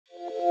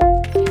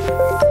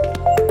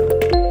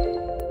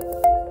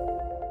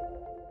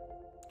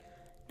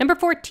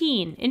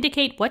14,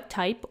 indicate what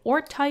type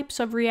or types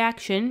of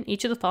reaction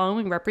each of the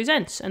following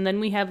represents. And then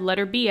we have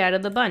letter B out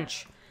of the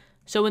bunch.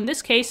 So in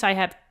this case, I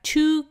have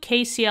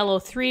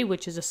 2KClO3,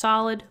 which is a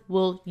solid,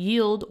 will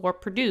yield or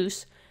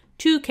produce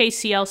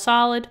 2KCl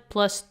solid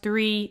plus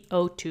 3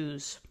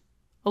 O2s.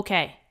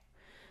 Okay,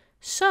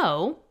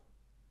 so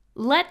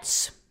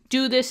let's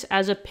do this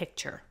as a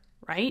picture,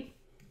 right?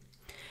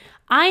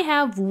 I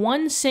have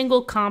one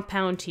single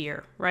compound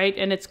here, right?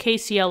 And it's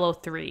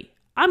KClO3.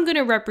 I'm going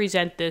to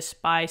represent this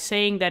by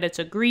saying that it's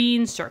a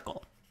green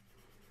circle.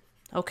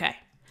 Okay.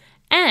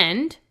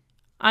 And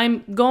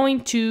I'm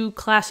going to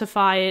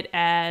classify it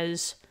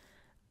as,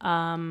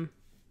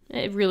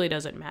 it really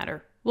doesn't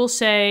matter. We'll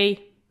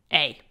say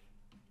A.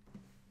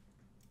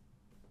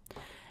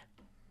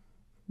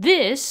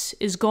 This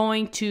is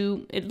going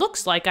to, it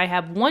looks like I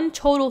have one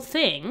total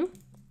thing,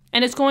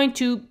 and it's going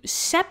to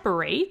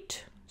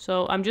separate,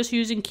 so I'm just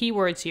using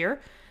keywords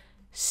here,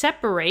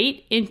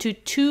 separate into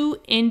two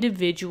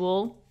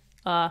individual,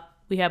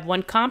 we have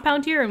one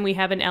compound here and we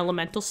have an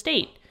elemental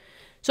state.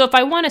 So if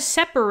I want to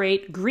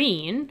separate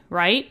green,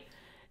 right,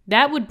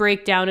 that would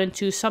break down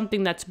into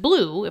something that's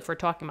blue, if we're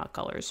talking about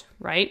colors,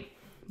 right?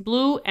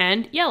 Blue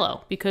and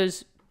yellow,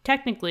 because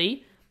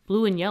technically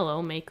blue and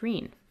yellow make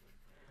green.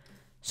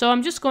 So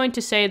I'm just going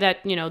to say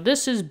that, you know,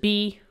 this is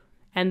B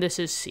and this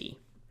is C.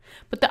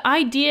 But the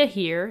idea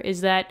here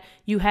is that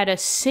you had a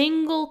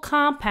single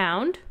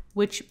compound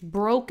which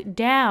broke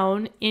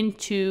down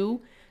into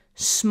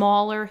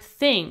smaller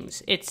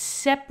things. It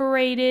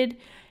separated,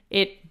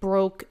 it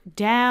broke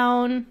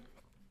down,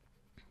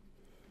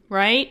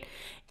 right?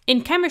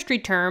 In chemistry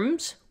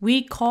terms,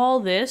 we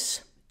call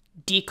this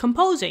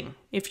decomposing.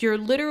 If you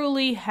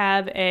literally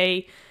have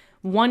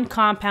one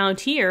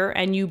compound here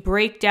and you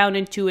break down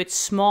into its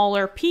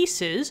smaller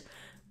pieces,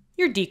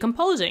 you're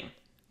decomposing.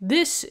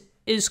 This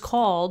is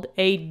called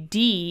a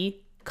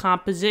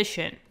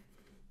decomposition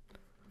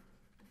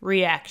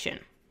reaction.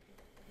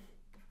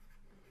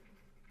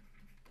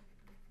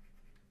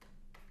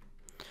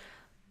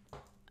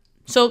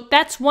 So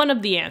that's one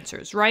of the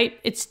answers, right?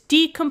 It's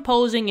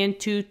decomposing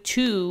into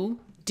two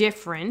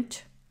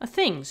different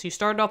things. You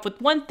start off with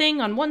one thing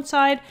on one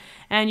side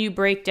and you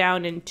break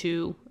down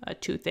into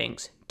two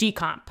things.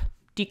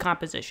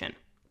 Decomposition.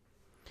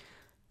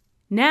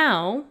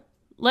 Now,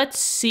 let's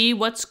see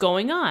what's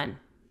going on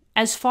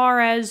as far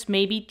as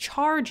maybe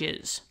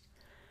charges.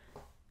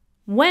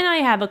 When I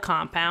have a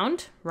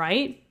compound,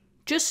 right,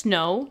 just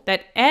know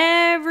that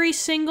every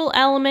single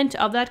element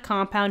of that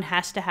compound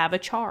has to have a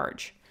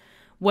charge.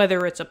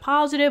 Whether it's a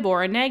positive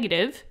or a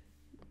negative,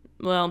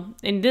 well,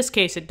 in this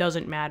case it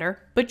doesn't matter,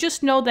 but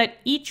just know that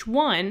each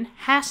one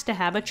has to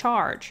have a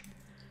charge.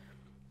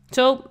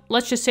 So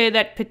let's just say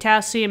that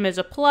potassium is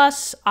a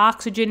plus,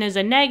 oxygen is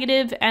a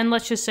negative, and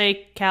let's just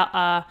say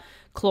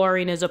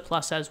chlorine is a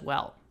plus as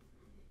well.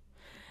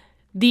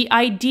 The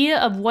idea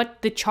of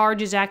what the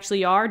charges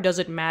actually are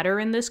doesn't matter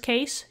in this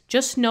case.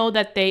 Just know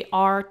that they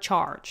are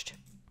charged.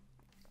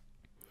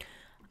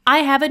 I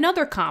have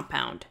another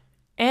compound.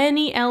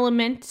 Any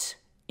elements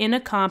in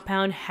a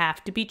compound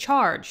have to be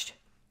charged.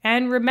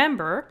 And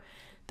remember,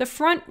 the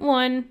front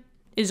one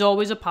is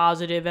always a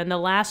positive and the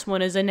last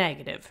one is a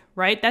negative,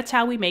 right? That's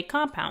how we make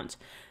compounds.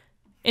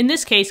 In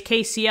this case,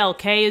 KCl,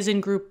 K is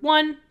in group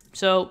 1,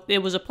 so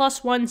it was a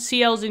 +1.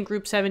 Cl is in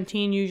group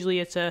 17, usually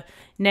it's a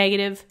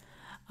negative.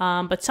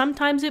 But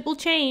sometimes it will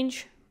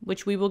change,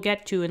 which we will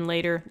get to in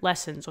later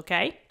lessons,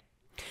 okay?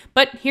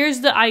 But here's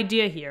the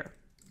idea here,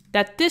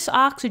 that this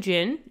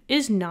oxygen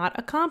is not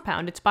a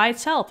compound. It's by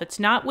itself. It's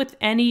not with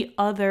any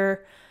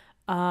other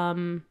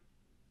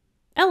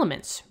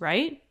elements,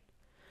 right?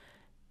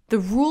 The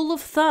rule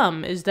of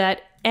thumb is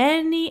that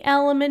any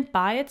element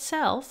by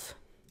itself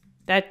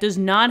that does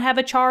not have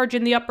a charge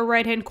in the upper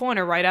right-hand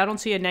corner, right? I don't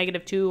see a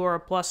 -2 or a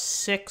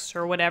 +6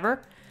 or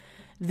whatever.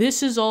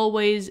 This is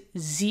always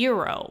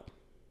 0.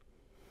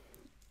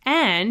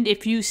 And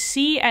if you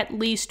see at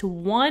least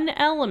one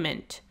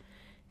element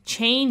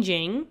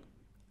changing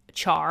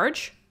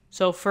charge,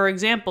 so for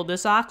example,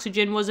 this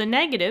oxygen was a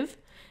negative,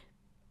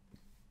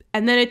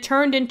 and then it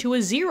turned into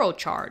a 0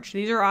 charge.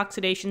 These are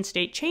oxidation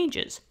state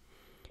changes.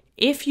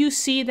 If you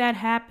see that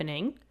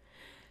happening,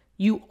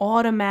 you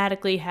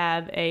automatically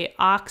have an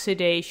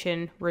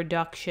oxidation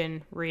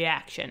reduction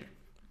reaction.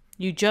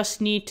 You just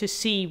need to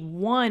see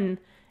one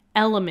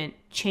element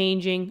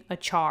changing a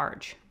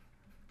charge.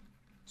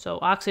 So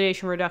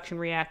oxidation reduction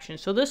reaction.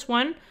 So this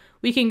one,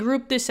 we can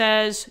group this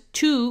as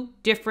two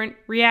different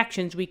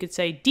reactions. We could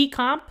say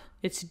decomp,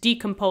 it's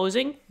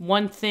decomposing.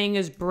 One thing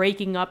is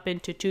breaking up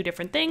into two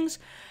different things.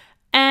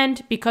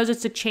 And because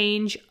it's a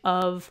change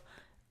of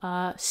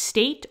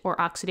state or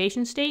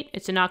oxidation state,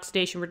 it's an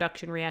oxidation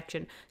reduction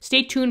reaction.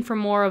 Stay tuned for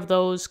more of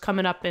those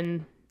coming up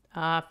in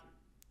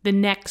the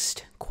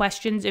next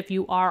questions if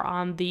you are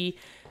on the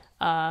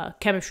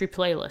chemistry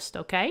playlist,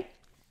 okay?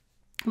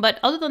 But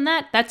other than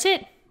that, that's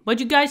it. What'd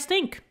you guys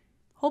think?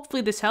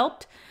 Hopefully this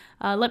helped.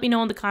 Let me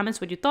know in the comments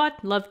what you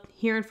thought. Love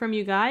hearing from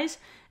you guys.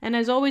 And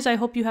as always, I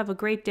hope you have a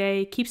great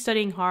day. Keep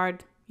studying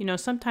hard. You know,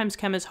 sometimes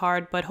chem is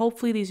hard, but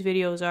hopefully these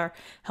videos are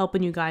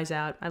helping you guys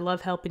out. I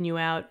love helping you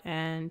out,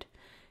 and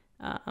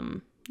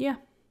yeah,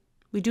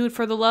 we do it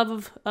for the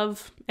love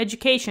of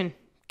education.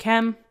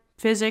 Chem,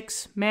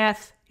 physics,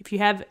 math. If you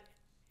have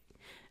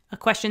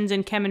questions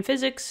in chem and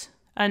physics,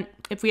 and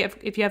if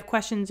you have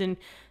questions in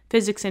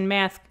physics and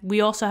math,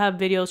 we also have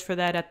videos for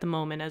that at the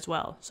moment as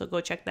well. So go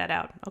check that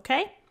out,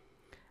 okay?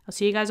 I'll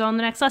see you guys all in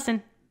the next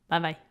lesson.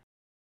 Bye-bye.